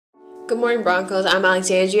Good morning, Broncos. I'm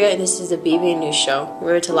Alexandria, and this is the BBN News Show.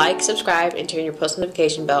 Remember to like, subscribe, and turn your post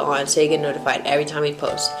notification bell on so you get notified every time we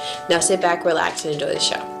post. Now sit back, relax, and enjoy the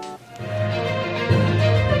show.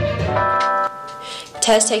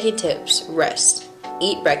 Test taking tips: rest,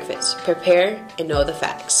 eat breakfast, prepare, and know the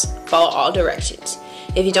facts. Follow all directions.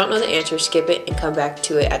 If you don't know the answer, skip it and come back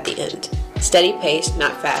to it at the end. Steady pace,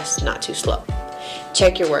 not fast, not too slow.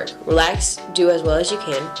 Check your work. Relax, do as well as you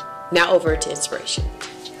can. Now over to inspiration.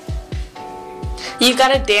 You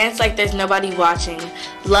gotta dance like there's nobody watching,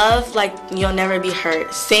 love like you'll never be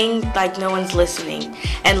hurt, sing like no one's listening,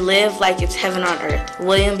 and live like it's heaven on earth.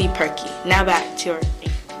 William B. Perky. Now back to our...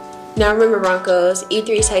 Now remember, Broncos, E3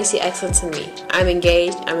 is how you see excellence in me. I'm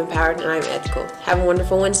engaged, I'm empowered, and I'm ethical. Have a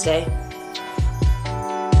wonderful Wednesday.